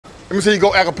Let me see you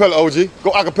go acapella, OG.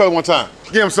 Go acapella one time.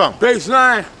 Give him something.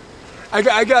 Baseline.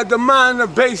 I got the mind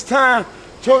of bass time.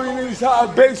 Told you niggas how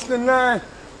I bass the line.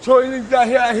 Told you niggas out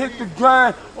here I hit the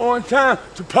grind on time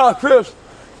to pop clips.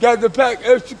 Got the pack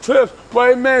extra clips.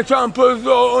 White man trying to put us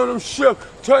all on them ship.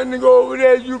 Told nigga over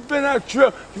there, you been out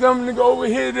trip. Cause I'm nigga over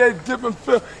here that dip and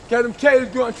flip. Got them caddies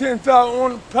doing 10,000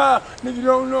 on the pile. Nigga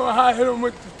don't know how I hit them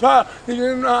with the pile. Nigga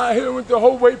don't know how I hit them with the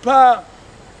whole weight pile.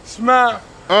 Smile,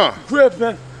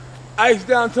 gripping. Ice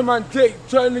down to my dick,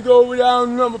 trying to go over there, I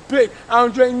don't number pick. I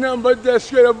don't drink nothing but that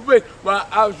straight up wick. While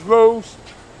I was rose,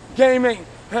 game ain't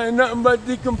had nothing but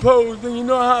decomposed. And you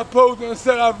know how I posed and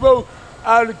said I rose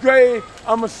out of the grave.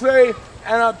 I'm a slave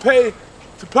and I pay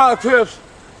to pop clips.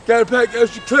 Gotta pack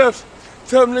extra clips.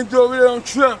 Tell them niggas over there on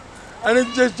trip. I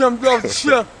niggas just jumped off the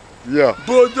ship. Yeah.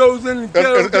 Bulldoze in the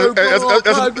ghetto.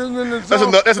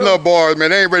 That's another bar, man.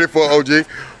 They ain't ready for it, OG.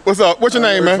 What's up? What's your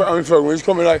name, man? I'm fucking. Just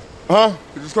call me Life. Huh?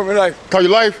 Just call me Life. Call you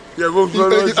Life? Yeah, what's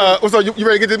up? You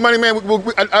ready to get this money, man?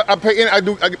 I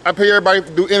pay everybody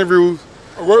to do interviews.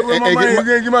 Where my money? You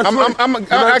gonna get my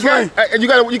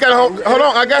you gotta hold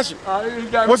on. I got you.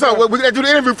 What's up? We gotta do the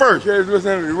interview first. Okay, what's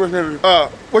the interview?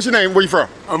 What's your name? Where you from?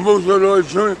 I'm Roosevelt Lloyd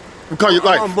Jr. We call you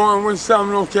Life. I'm born in Winston,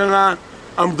 North Carolina.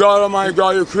 I'm God Almighty,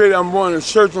 God your creator. I'm born in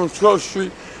church on 12th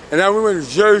Street. And now we went to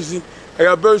Jersey. I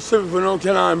got birth certificate for North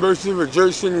Carolina, birth certificate for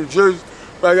Jersey City, New Jersey.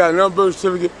 But I got another birth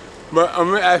certificate. But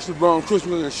I'm actually born on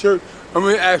Christmas in church. I'm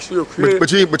actually a creator.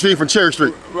 But you from Cherry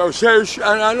Street? Well, Cherry Street,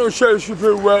 I know Cherry Street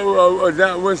pretty well.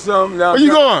 Down Winston. Where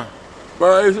you going?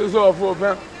 Well, it's all for a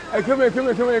pound. Hey, come here,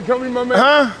 my man.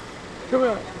 Huh?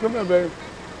 Come here, baby.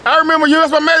 I remember you.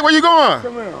 That's my man. Where you going?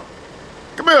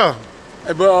 Come here.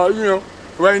 Hey, but you know,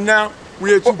 right now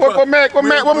we had two. What Mac go?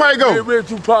 We had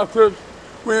two pop clips.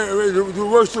 The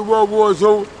worst of World War is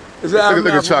over. Look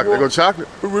at chocolate. They go chocolate.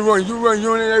 You run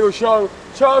unit. They go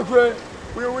chocolate.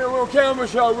 We on camera,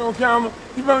 chocolate. We on camera.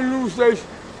 You run the news station.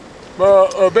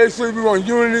 But basically, we on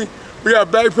unity. We got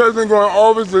black president going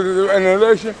office in the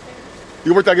election.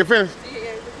 You wait till I get finished?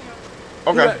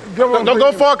 Yeah. Okay. Don't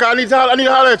go far, cause I need to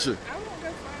holler at you.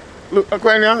 Look,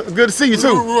 okay now, it's good to see you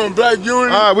too. We want black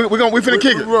unity. All right, we finna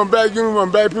kick it. We want black unity, we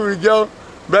want black people together.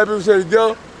 Black people stay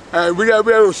together. And we got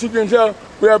a secret intel.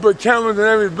 We got to put cameras in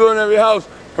every building, every house,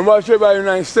 and watch everybody in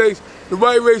the United States. The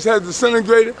white race has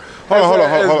disintegrated. Hold on.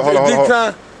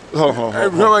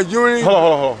 Unity. Hold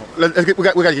on. We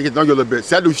got to get to know you a little bit.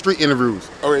 See, I do street interviews.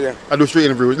 Oh yeah. I do street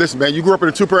interviews. Listen, man, you grew up in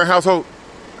a two-parent household?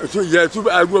 Yeah,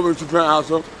 I grew up in a two-parent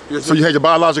household. Yes, so you had your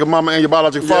biological mama and your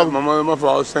biological father? Yeah, my mother and my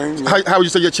father same. Yeah. How would you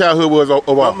say your childhood was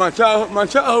overall? My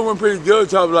childhood went pretty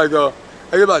good. I was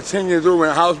I was about 10 years old when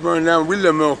the house burned down. We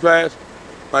lived middle class.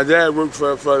 My dad worked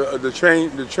for the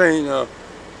train,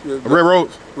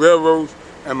 railroads,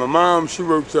 and my mom, she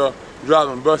worked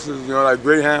driving buses, you know, like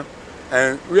Greyhound,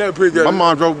 and we had a pretty good. My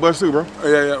mom drove a bus too, bro.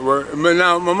 Yeah. But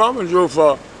now my mama drove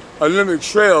for Olympic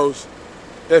Trails.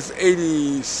 That's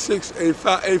 86,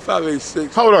 85,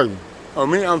 86. How old are you? Oh,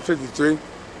 me, I'm 53.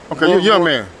 Okay, you're a young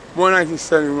man. Born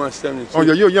 1971, 72. Oh,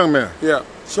 yeah, you're a young man. Yeah.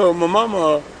 So my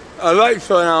mama, a light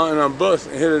fell down in a bus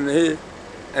and hit her in the head,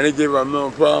 and it gave her a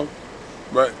mental problem.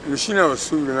 But she never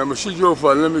sued her, but she drove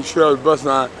for Olympic Trails bus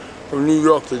line from New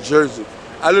York to Jersey.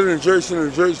 I lived in Jersey,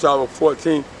 New Jersey, till I was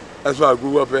 14. That's where I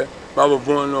grew up at. But I was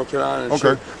born in North Carolina.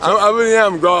 Okay. I really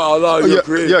am God, Allah, your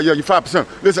creator. Yeah, you're 5%.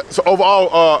 Listen, so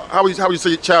overall, how would you say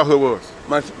your childhood was?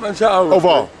 My childhood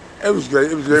overall? It was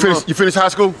great. It was great. You finished high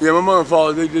school? Yeah, my mother and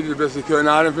father, they did the best they could.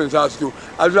 No, I didn't finish high school.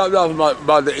 I dropped out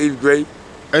about the 8th grade.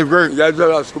 8th grade? Yeah, I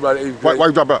dropped out of school by the 8th grade. Why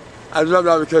you drop out? I dropped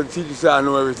out because the teacher said I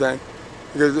know everything.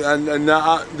 Because and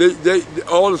now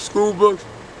all the school books,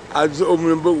 I just open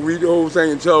the book, read the whole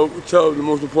thing, and tell the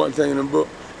most important thing in the book.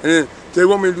 And then they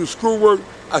want me to do schoolwork.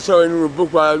 I started doing the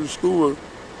book while I do schoolwork.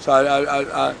 So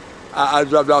I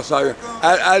dropped out. So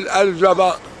I had to drop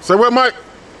out. Say what, Mike?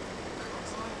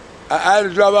 I had to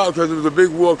drop out because there was a big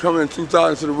war coming in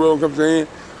 2000, so the world comes in.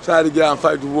 So I had to get out and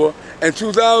fight the war. In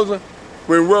 2000,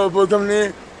 when World War coming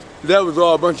in, that was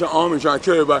all a bunch of army trying to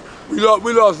kill everybody. We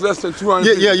lost less than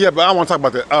 200 people. Yeah, but I want to talk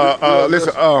about that.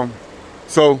 Listen,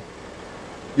 so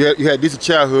you had a decent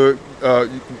childhood.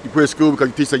 You quit school because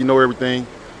your teacher said you know everything.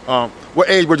 What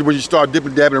age would you start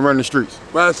dipping, dabbing, and running the streets?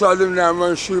 When I started living down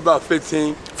running the street, about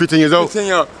 15. 15 years old? 15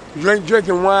 years old.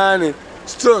 Drinking wine and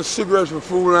stealing cigarettes from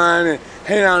Food Line and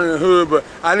hanging out in the hood, but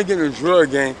I didn't get in the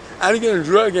drug game. I didn't get in the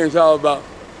drug game until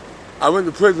I went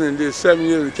to prison and did 7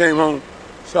 years and came home.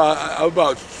 So I was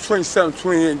about 27,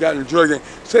 28 and got in the drug game.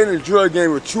 Stayed in the drug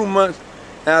game for 2 months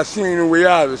and I seen the way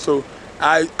out of it. So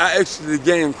I exited the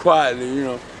game quietly, you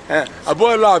know. And I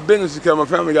bought a lot of business because my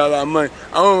family got a lot of money.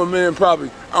 I own $1 million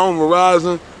properties. I own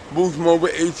Verizon, Boost Mobile,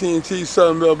 AT&T,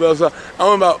 Southern Bell. So I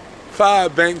own about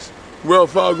 5 banks: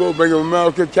 Wells Fargo, Bank of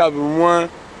America, Capital One,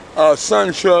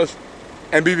 SunTrust,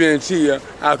 and BB&T.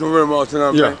 I convert them all to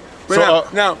another bank. But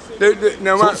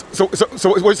so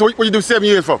what you do 7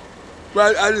 years for?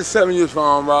 Well, I did 7 years for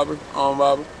armed robbery.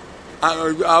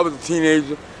 I was a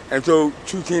teenager, and so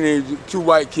two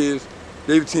white kids,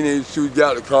 they were teenagers too,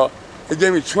 got out the car. They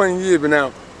gave me 20 years, but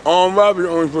now armed robbery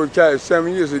only supposed to carry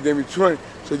 7 years, so they gave me 20.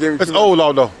 So they gave me. That's old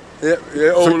law though.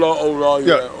 Yeah, old law, old law.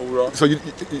 So you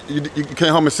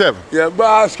came home at 7? Yeah, but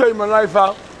I straightened my life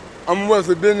out. I'm a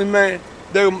wealthy businessman.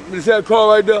 They see that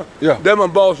car right there? Yeah. That's my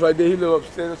boss right there. He live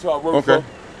upstairs. That's what I work for.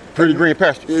 Pretty Green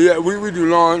Pasture. Yeah, we do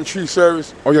lawn and tree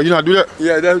service. Oh yeah, you know how to do that?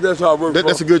 Yeah, that's what I work for.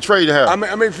 That's a good trade to have. I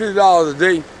make $50 a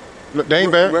day. Look, they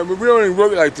ain't bad. We only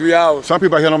work like 3 hours. Some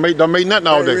people out here don't make nothing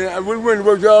all day. We went to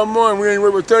work all morning. We ain't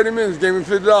work for 30 minutes. Gave me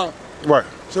 $50. Right.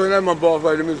 So that's my boss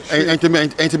right there, Mr. Ain't too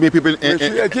many people.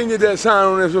 I can't get that sign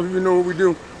on there, so if you know what we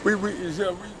do. We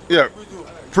yeah.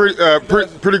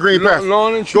 Pretty Green Pasture.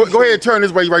 Lawn and tree. Go ahead and turn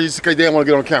this way, right? Just in case they don't want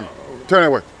to get on camera. Turn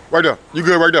that way. Right there. You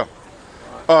good right there.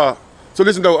 So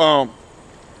listen though.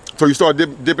 So you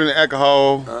started dipping in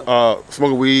alcohol,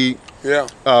 smoking weed. Yeah.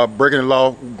 Breaking the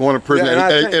law, going to prison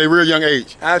at a real young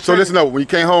age. So listen though. When you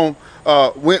came home,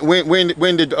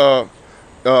 when did your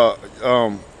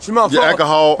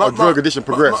alcohol or drug addiction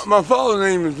progress? My father's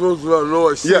name is Roosevelt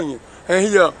Lloyd Sr. And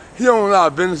he owned a lot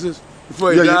of businesses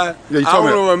before he died. Yeah, you I told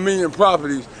me owned over 1 million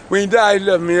properties. When he died, he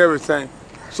left me everything.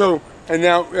 So, and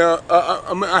now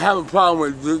I have a problem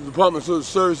with the Department of Social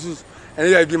Services, and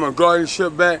they got to get my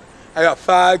guardianship back. I got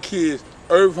 5 kids: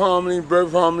 Earth Harmony,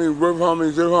 Birth Harmony, Worth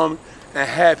Harmony, Zero Harmony, and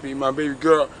Happy, my baby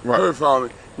girl, Earth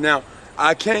Harmony. Now,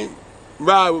 I can't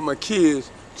ride with my kids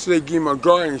so they give my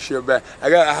guardianship back. I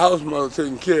got a house mother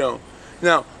taking care of them.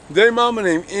 Now, their mama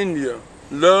named India,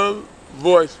 Love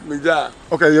Voice McDowell.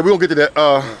 Okay, yeah, we're gonna get to that.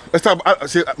 Let's talk about,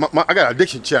 I got an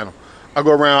addiction channel. I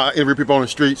go around, I interview people on the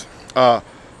streets to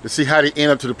see how they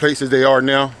end up to the places they are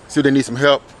now, see if they need some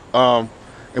help, and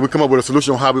we come up with a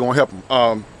solution on how we gonna help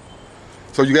them.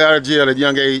 So you got out of jail at a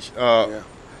young age. Yeah.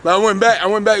 But I went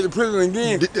back to prison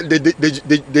again.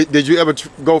 Did you ever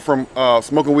go from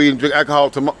smoking weed and drink alcohol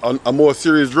to a more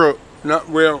serious drug? Not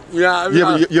well. Yeah.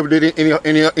 You ever did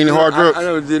any hard drugs? I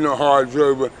never did no hard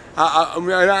drugs, but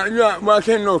when I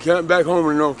came to North Carolina, back home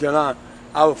in North Carolina,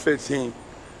 I was 15.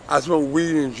 I smoked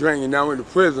weed and drank, and I went to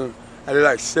prison. I did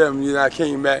like 7 years. I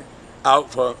came back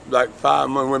out for like 5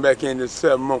 months, went back in to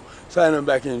 7 months. So I ended up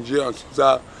back in jail in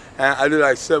 2000. And I did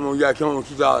like 7 more years. I came home in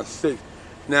 2006.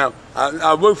 Now,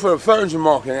 I worked for the furniture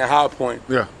market in High Point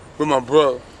with my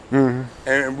brother.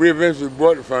 And we eventually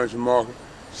bought the furniture market.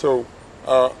 So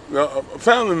a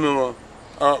family member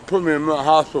put me in a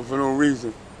hospital for no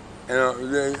reason.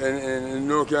 And in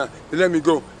North Carolina, they let me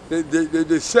go.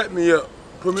 They set me up.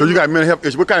 So you got mental health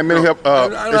issues? What kind of mental health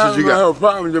issues you got? I don't have a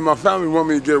problem. My family want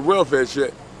me to get a welfare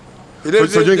check.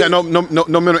 So you ain't got no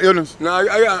mental illness? No,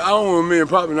 I own $1 million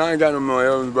property. I ain't got no mental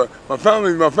illness, but my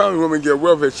family want me to get a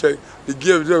welfare check to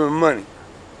give them money.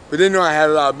 But they know I had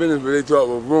a lot of business, but they thought it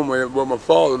was rumor what my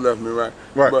father left me, right?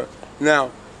 But now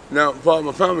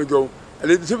my family go, and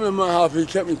they took me to my house. He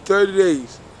kept me 30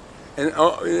 days, and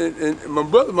my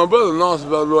brother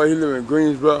Lawrenceville, Lord, he lived in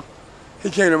Greensboro. He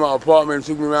came to my apartment and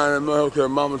took me around and mental health care.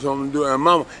 Mama told him to do it,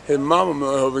 and his mama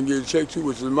mental health and get a check too,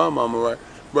 which is my mama, right?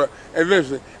 But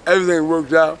eventually, everything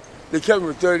worked out. They kept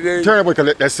me for 30 days. Turn away,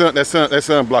 cause that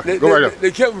sun blocking. Go right there. They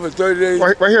kept me for 30 days.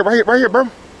 Right here, bro.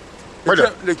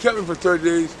 They kept me for 30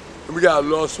 days, and we got a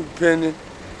lawsuit pending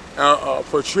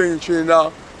for $1 trillion,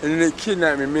 and then they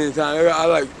kidnapped me many times. I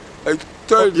like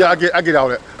 30. Yeah, I get all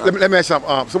that. Let me ask you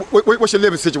something. So what's your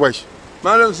living situation?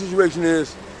 My living situation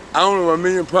is I own over 1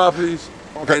 million properties.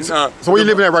 Okay. And, so where you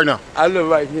living at right now? I live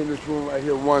right here in this room, right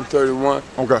here, 131.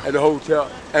 Okay. At the hotel.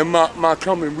 And my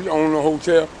company, we own the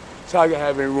hotel, so I can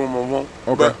have any room I want.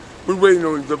 Okay. But we're waiting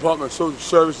on the Department of Social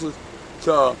Services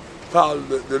to file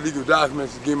the legal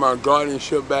documents to get my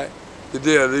guardianship back that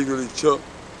they illegally took,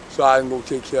 so I can go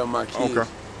take care of my kids.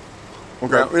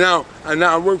 Okay. Now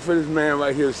I work for this man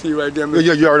right here. See right there.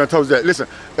 Yeah, you already told us that. Listen,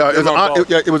 so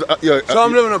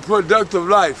I'm living a productive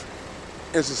life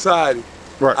in society.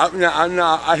 Right.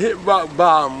 I hit rock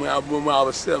bottom when I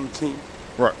was 17.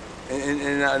 Right.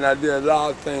 And I did a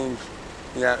lot of things.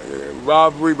 Yeah,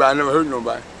 robbery, but I never hurt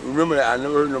nobody. Remember that, I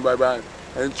never hurt nobody.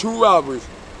 And 2 robberies,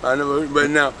 but I never hurt. But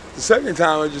now, the second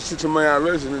time I just took some money out of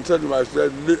residence and told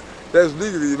them that's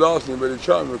legally lost me, but they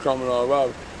charged me with common law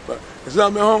robbery. But it's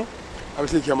not me home. I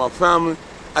take care of my family.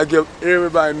 I give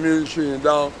everybody $1 trillion.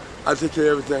 I take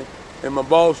care of everything. And my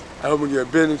boss, I help him get a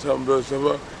business, help him build stuff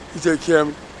up. He take care of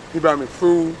me. He buy me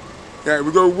food. Yeah,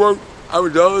 we go to work. I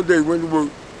was the other day went to work.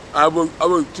 I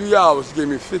worked 3 hours. Gave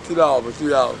me $50 for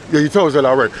 3 hours. Yeah, you told us that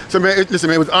already. So man, listen,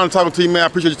 man, it was an honor talking to you, man. I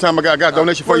appreciate your time. I got a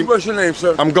donation for you. What's your name,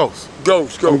 sir? I'm Ghost.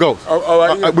 Ghost. I'm Ghost. All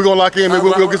right. We're gonna lock in, man.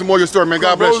 We'll get some more of your story, man.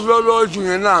 God bless you. Roosevelt Lloyd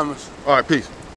Jr. Anonymous. All right, peace.